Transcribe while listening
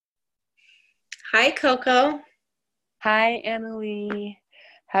Hi, Coco. Hi, Annalie.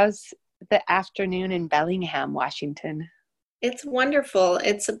 How's the afternoon in Bellingham, Washington? It's wonderful.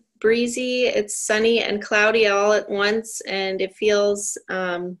 It's breezy, it's sunny and cloudy all at once, and it feels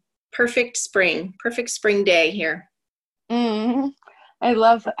perfect spring day here. Mm, I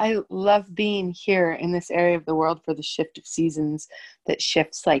love being here in this area of the world for the shift of seasons that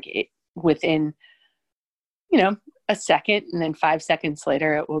shifts within, you know, a second, and then 5 seconds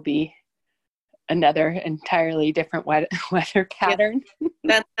later it will be another entirely different weather Yeah, pattern.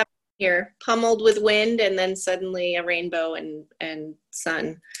 that's happening here. Pummeled with wind, and then suddenly a rainbow and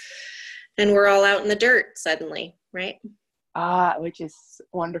sun, and we're all out in the dirt suddenly, right? Which is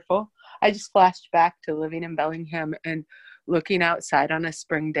wonderful. I just flashed back to living in Bellingham and looking outside on a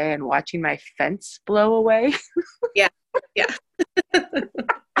spring day and watching my fence blow away. Yeah, yeah.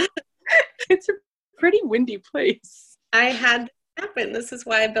 It's a pretty windy place. I had this happen. This is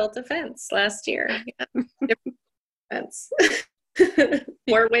why I built a fence last year. Yeah, different fence,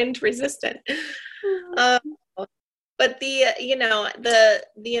 more wind resistant. Um, but the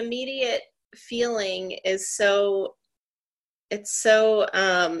immediate feeling is so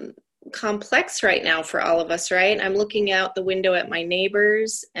complex right now for all of us, right? I'm looking out the window at my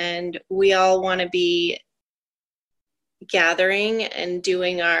neighbors, and we all want to be gathering and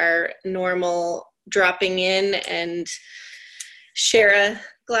doing our normal dropping in and share a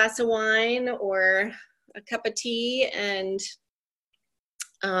glass of wine or a cup of tea, and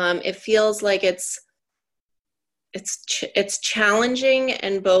it feels like it's challenging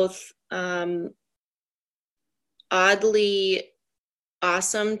and both oddly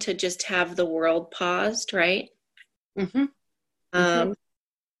awesome to just have the world paused, right? Mm-hmm. Mm-hmm. Um,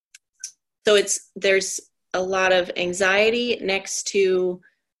 so there's a lot of anxiety next to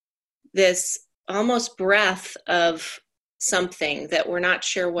this almost breath of something that we're not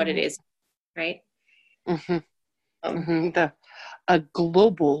sure what it is, right? Mm-hmm. Um, Mm-hmm. A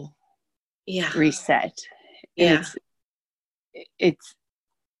global yeah, reset, and yeah, it's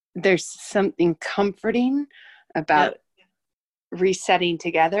there's something comforting yeah, about resetting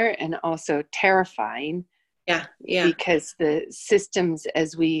together, and also terrifying yeah, yeah, because the systems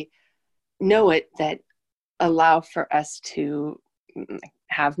as we know it that allow for us to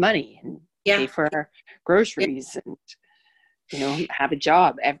have money and pay yeah, for our yeah. groceries and have a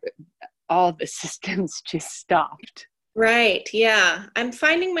job, all the systems just stopped. Right. Yeah. I'm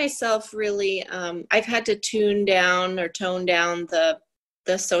finding myself really, I've had to tune down or tone down the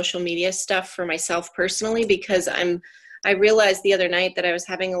social media stuff for myself personally because I realized the other night that I was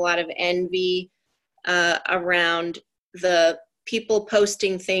having a lot of envy around the people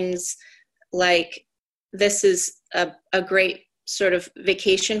posting things like this is a great sort of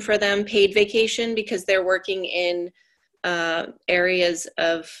vacation for them, paid vacation, because they're working in areas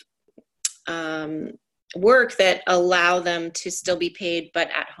of um, work that allow them to still be paid but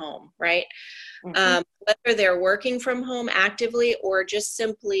at home, right? Mm-hmm. Whether they're working from home actively or just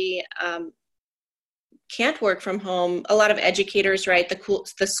simply can't work from home. A lot of educators, right?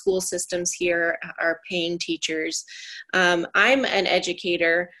 The school systems here are paying teachers. I'm an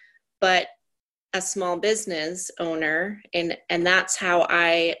educator, but a small business owner, and that's how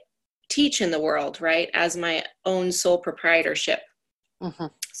I teach in the world, right? As my own sole proprietorship. Mm-hmm.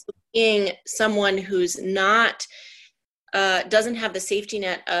 So being someone who's not doesn't have the safety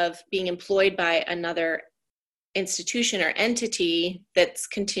net of being employed by another institution or entity that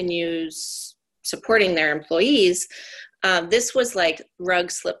continues supporting their employees, this was like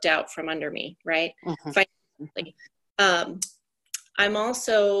rug slipped out from under me, right? Mm-hmm. Financially. Um, I'm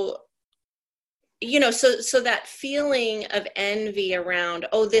also, so that feeling of envy around,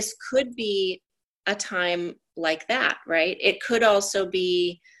 oh, this could be a time like that, right? It could also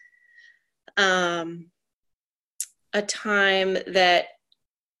be um, a time that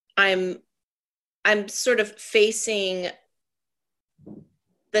I'm I'm sort of facing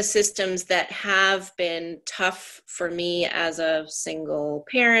the systems that have been tough for me as a single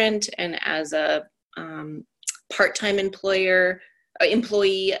parent and as a part-time employee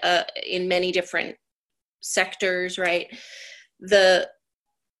in many different sectors, right? The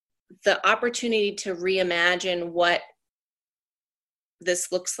the opportunity to reimagine what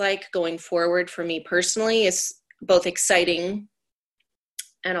this looks like going forward for me personally is both exciting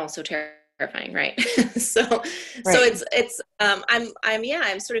and also terrifying, right? So Right.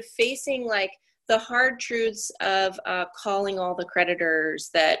 I'm sort of facing like the hard truths of calling all the creditors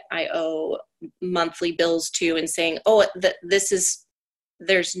that I owe monthly bills to and saying, oh, this is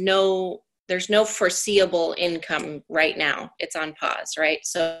there's no foreseeable income right now, it's on pause, right?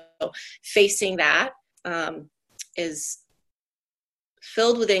 So facing that is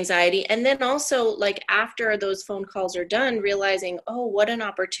filled with anxiety. And then also, like, after those phone calls are done, realizing, oh, what an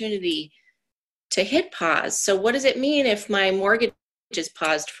opportunity to hit pause. So what does it mean if my mortgage is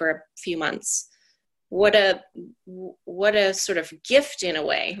paused for a few months? What a sort of gift in a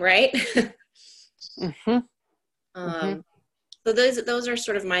way, right? Mm-hmm. Mm-hmm. So those are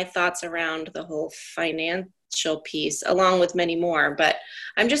sort of my thoughts around the whole financial piece, along with many more. But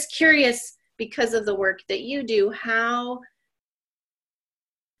I'm just curious, because of the work that you do, how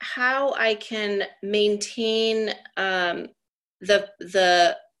I can maintain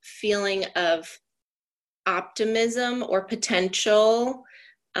the feeling of optimism or potential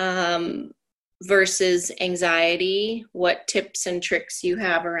versus anxiety. What tips and tricks you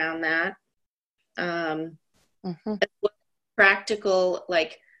have around that? What practical,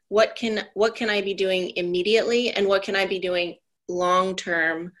 like, what can I be doing immediately, and what can I be doing long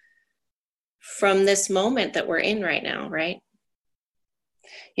term from this moment that we're in right now, right?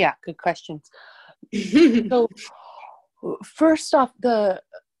 Yeah, good questions. So first off,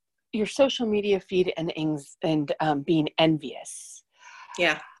 your social media feed and being envious.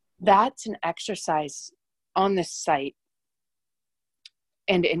 Yeah. That's an exercise on this site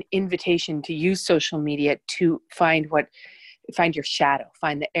and an invitation to use social media to find your shadow,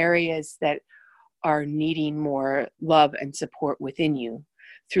 find the areas that are needing more love and support within you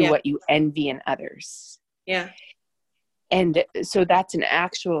through what you envy in others. Yeah. And so that's an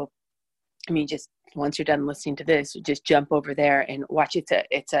actual, I mean, just once you're done listening to this, just jump over there and watch.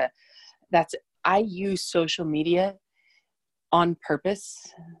 I use social media on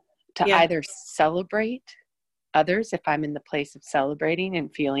purpose to either celebrate others if I'm in the place of celebrating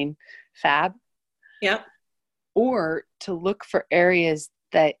and feeling fab. Yeah. Or to look for areas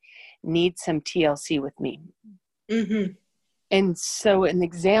that need some TLC with me. Mm-hmm. And so an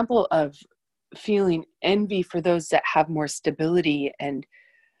example of feeling envy for those that have more stability and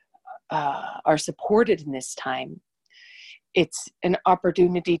are supported in this time, it's an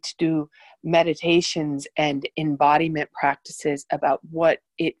opportunity to do meditations and embodiment practices about what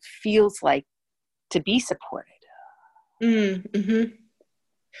it feels like to be supported. Mm-hmm.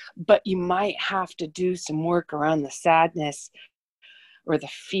 But you might have to do some work around the sadness or the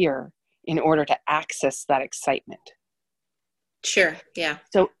fear in order to access that excitement. Sure. Yeah.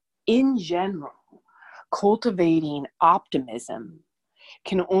 So in general, cultivating optimism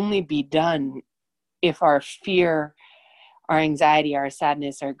can only be done if our fear, our anxiety, our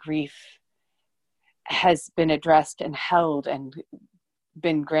sadness, our grief has been addressed and held and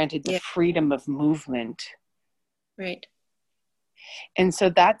been granted the freedom of movement. Right. And so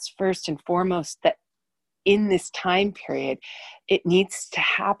that's first and foremost, that in this time period, it needs to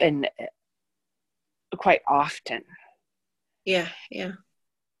happen quite often. Yeah. Yeah.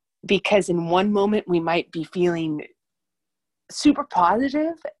 Because in one moment we might be feeling super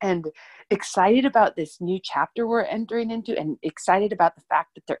positive and excited about this new chapter we're entering into, and excited about the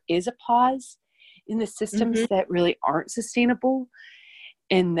fact that there is a pause in the systems that really aren't sustainable,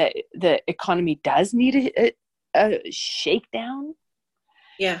 and that the economy does need a shakedown.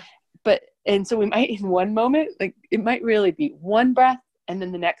 Yeah. And so we might, in one moment, like, it might really be one breath, and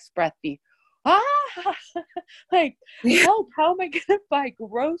then the next breath be, like, help, how am I going to buy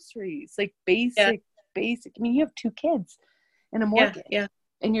groceries? Like basic. I mean, you have 2 kids and a mortgage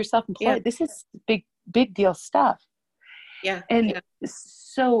and you're self-employed. Yeah. This is big deal stuff. Yeah. And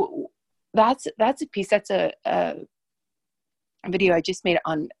so that's a piece. That's a video I just made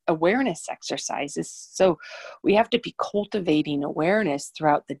on awareness exercises. So we have to be cultivating awareness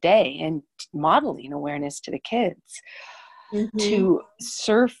throughout the day and modeling awareness to the kids. To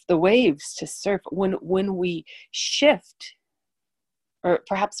surf the waves, to surf when we shift, or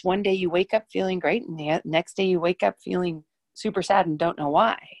perhaps one day you wake up feeling great and the next day you wake up feeling super sad and don't know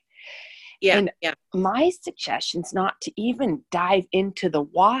why. My suggestion is not to even dive into the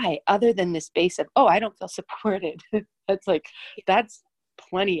why, other than this base of, I don't feel supported. That's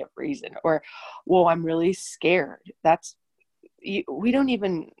plenty of reason. Or, well, I'm really scared. We don't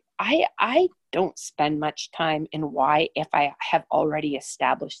even, I don't spend much time in why if I have already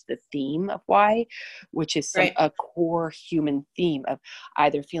established the theme of why, which is a core human theme of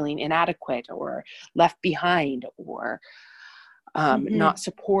either feeling inadequate or left behind or not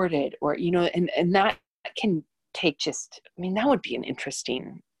supported, or, and that can take that would be an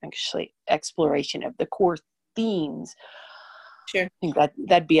interesting, actually, exploration of the core themes. Sure. I think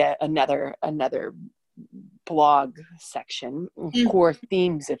that'd be another blog section, core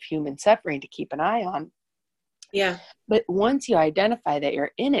themes of human suffering to keep an eye on. Yeah. But once you identify that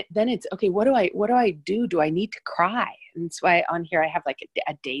you're in it, then it's okay. What do I do? Do I need to cry? And that's why on here I have like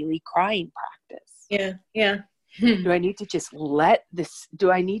a daily crying practice. Yeah. Yeah. Do I need to just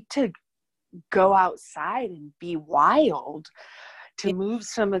do I need to go outside and be wild to move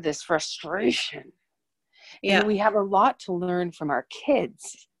some of this frustration? Yeah. And we have a lot to learn from our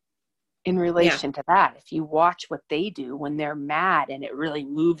kids in relation to that. If you watch what they do when they're mad and it really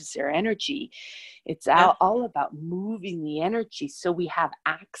moves their energy, it's all about moving the energy so we have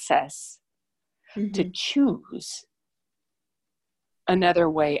access to choose another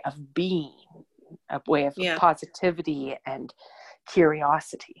way of being, a way of positivity and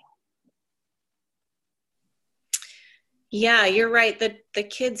curiosity. Yeah, you're right. The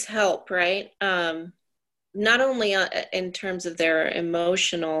kids help, right? Not only in terms of their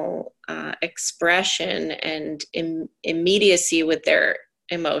emotional expression and immediacy with their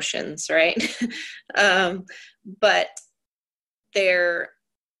emotions, right? But they're,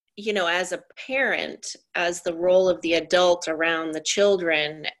 as a parent, as the role of the adult around the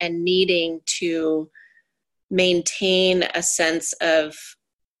children and needing to maintain a sense of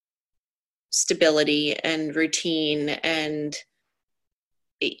stability and routine. And,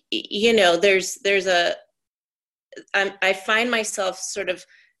 I find myself sort of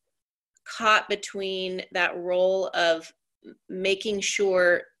caught between that role of making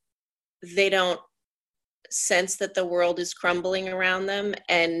sure they don't sense that the world is crumbling around them,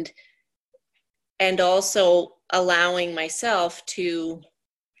 and also allowing myself to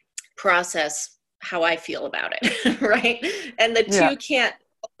process how I feel about it, right? And the two can't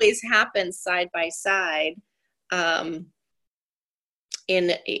always happen side by side. It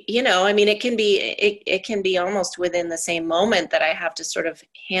can be almost within the same moment that I have to sort of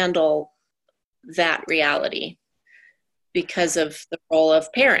handle that reality because of the role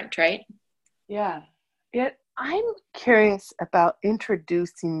of parent, right? Yeah. Yet I'm curious about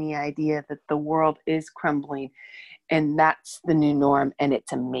introducing the idea that the world is crumbling and that's the new norm and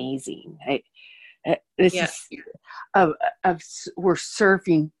it's amazing. We're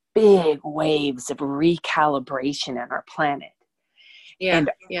surfing big waves of recalibration on our planet. And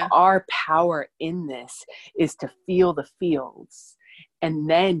our power in this is to feel the feels and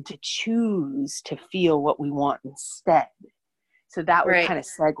then to choose to feel what we want instead. So that would kind of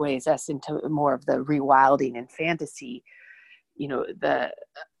segues us into more of the rewilding and fantasy, the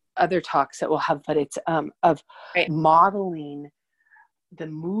other talks that we'll have, but it's of modeling the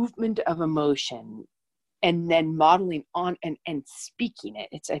movement of emotion and then modeling on and speaking it.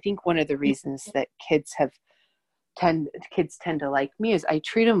 It's, I think, one of the reasons that kids tend to like me is I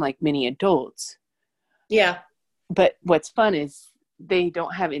treat them like mini adults. Yeah. But what's fun is they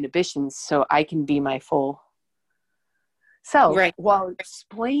don't have inhibitions, so I can be my full self while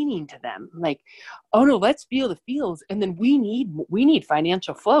explaining to them, like, oh no, let's feel the feels, and then we need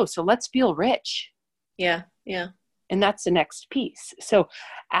financial flow, so let's feel rich. Yeah. And that's the next piece. So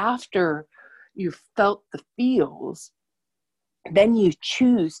after you felt the feels, then you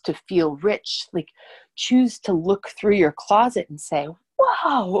choose to feel rich, like choose to look through your closet and say,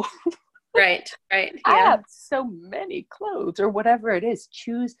 whoa, right. I have so many clothes, or whatever it is.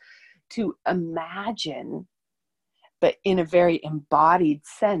 Choose to imagine, but in a very embodied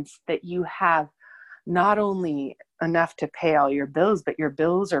sense, that you have not only enough to pay all your bills, but your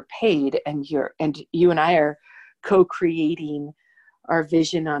bills are paid, and you and I are co-creating our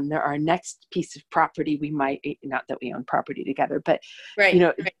vision on our next piece of property. We might, not that we own property together, but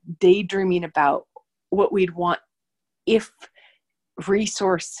daydreaming about what we'd want if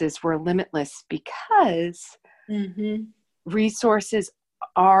resources were limitless, because resources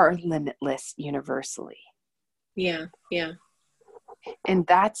are limitless universally. Yeah. And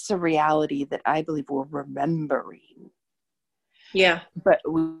that's a reality that I believe we're remembering. Yeah. But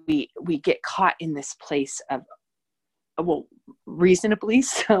we get caught in this place of, well, reasonably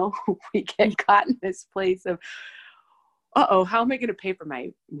so, we get caught in this place of, how am I going to pay for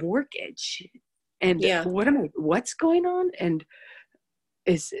my mortgage? And what's going on? And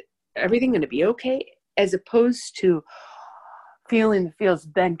is everything going to be okay? As opposed to feeling the feels,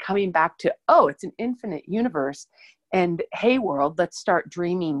 then coming back to, it's an infinite universe. And hey, world, let's start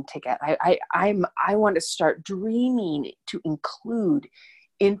dreaming together. I want to start dreaming to include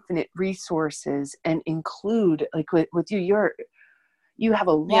infinite resources and include, like with you have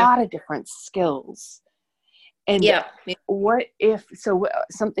a lot of different skills. And what if, so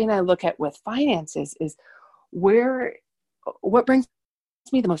something I look at with finances is what brings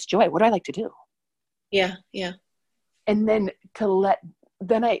me the most joy? What do I like to do? Yeah. And then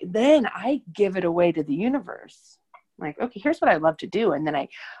then I give it away to the universe. Like, okay, here's what I love to do. And then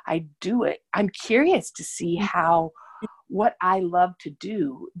I do it. I'm curious to see what I love to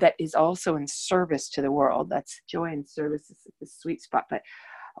do that is also in service to the world. That's joy and service is the sweet spot. But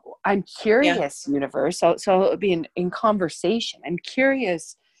I'm curious, universe. So it'll be in conversation. I'm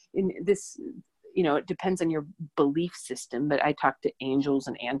curious in this, it depends on your belief system, but I talk to angels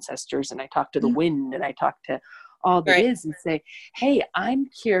and ancestors, and I talk to the wind, and I talk to all that is, and say, hey, I'm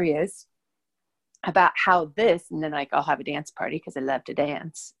curious about how this, and then I'll have a dance party because I love to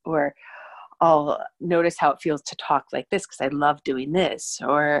dance, or I'll notice how it feels to talk like this because I love doing this,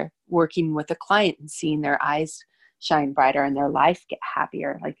 or working with a client and seeing their eyes shine brighter and their life get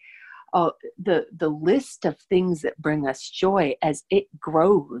happier. Like, the list of things that bring us joy as it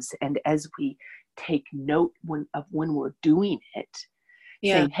grows, and as we take note when we're doing it,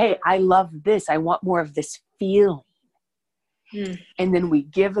 saying, hey, I love this. I want more of this feeling. And then we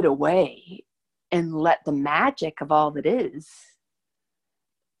give it away and let the magic of all that is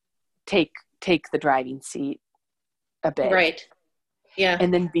take the driving seat a bit. Right. Yeah.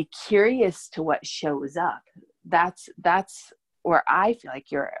 And then be curious to what shows up. That's where I feel like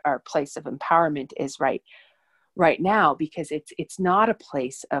our place of empowerment is right now, because it's not a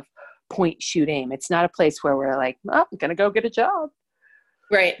place of point, shoot, aim. It's not a place where we're like, oh, I'm going to go get a job.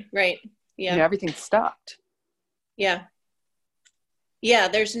 Right. Yeah. Everything's stopped. Yeah. Yeah.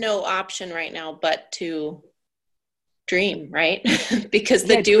 There's no option right now but to dream, right? Because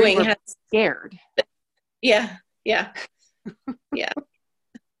the doing has scared. Yeah.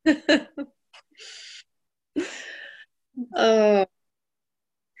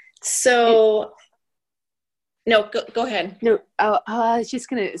 So no, go ahead. No, I was just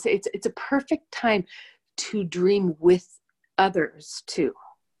going to say it's a perfect time to dream with others too.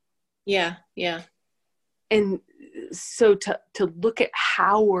 Yeah. And so to look at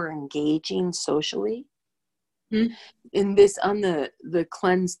how we're engaging socially. In this, on the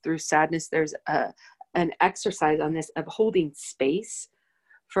cleanse through sadness, there's an exercise on this of holding space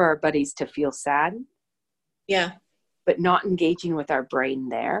for our buddies to feel sad. Yeah. But not engaging with our brain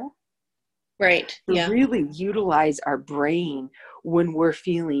there. Right. To really utilize our brain when we're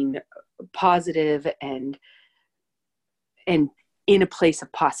feeling positive and in a place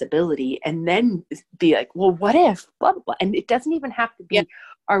of possibility, and then be like, well, what if, blah, blah, blah. And it doesn't even have to be,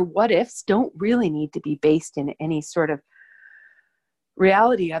 our what ifs don't really need to be based in any sort of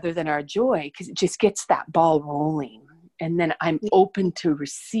reality other than our joy, because it just gets that ball rolling. And then I'm open to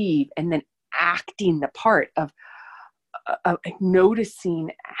receive, and then acting the part of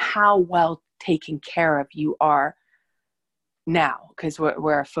noticing how well taken care of you are now, because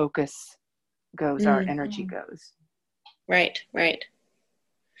where our focus goes, our energy goes. Right.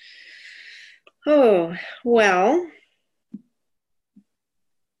 Oh, well,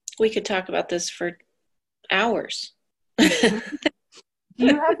 we could talk about this for hours. Do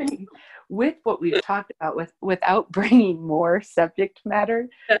you have any, with what we've talked about, without bringing more subject matter?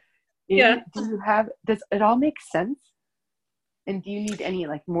 Yeah. Does it all make sense? And do you need any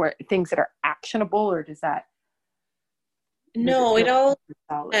more things that are actionable, or does that? No, it all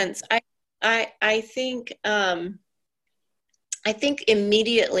makes sense. I think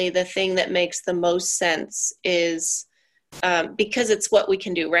immediately the thing that makes the most sense is because it's what we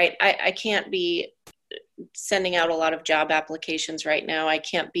can do, right? I can't be sending out a lot of job applications right now. I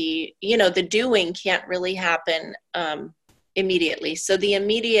can't be, the doing can't really happen immediately. So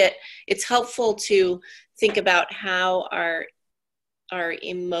it's helpful to think about how our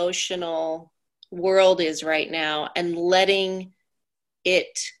emotional world is right now, and letting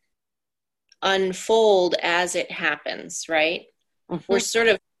it unfold as it happens, right? We're sort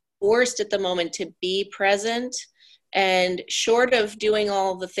of forced at the moment to be present, and short of doing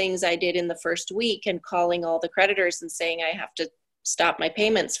all the things I did in the first week and calling all the creditors and saying I have to stop my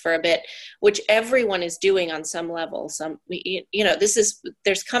payments for a bit, which everyone is doing on some level.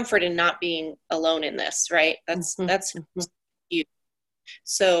 There's comfort in not being alone in this, right? That's huge.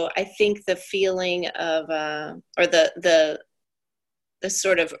 So I think the feeling of, or the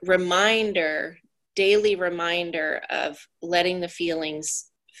sort of daily reminder of letting the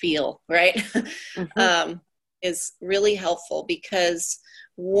feelings feel, right? Is really helpful, because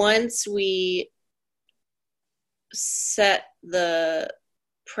once we set the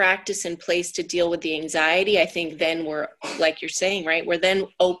practice in place to deal with the anxiety, I think then we're, like you're saying, right? We're then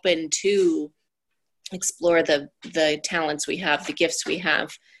open to explore the talents we have, the gifts we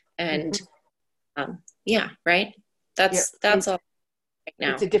have. And right. That's all right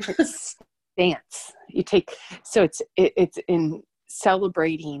now. It's a different stance you take. So it's in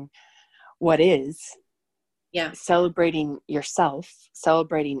celebrating what is, celebrating yourself,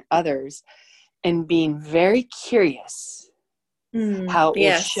 celebrating others, and being very curious how it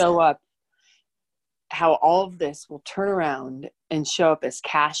will show up, how all of this will turn around and show up as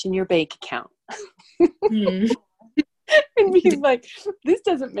cash in your bank account. And he's like, this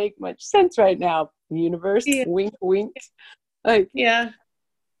doesn't make much sense right now, universe. Yeah. Wink, wink. Like, Yeah.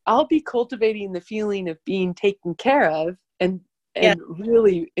 I'll be cultivating the feeling of being taken care of and Yeah.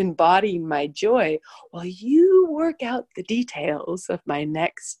 really embodying my joy while you work out the details of my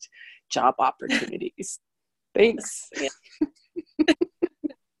next job opportunities. Thanks. Yeah.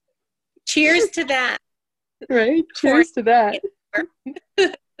 Cheers to that. Right? Cheers to that.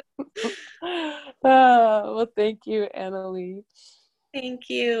 Well, thank you, Annalie. Thank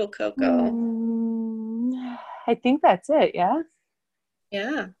you, Coco. I think that's it, yeah?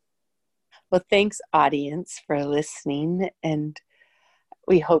 Yeah. Well, thanks, audience, for listening. And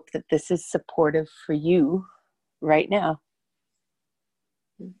we hope that this is supportive for you right now.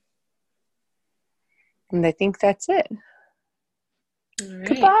 And I think that's it. All right.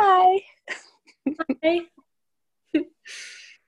 Goodbye. Bye.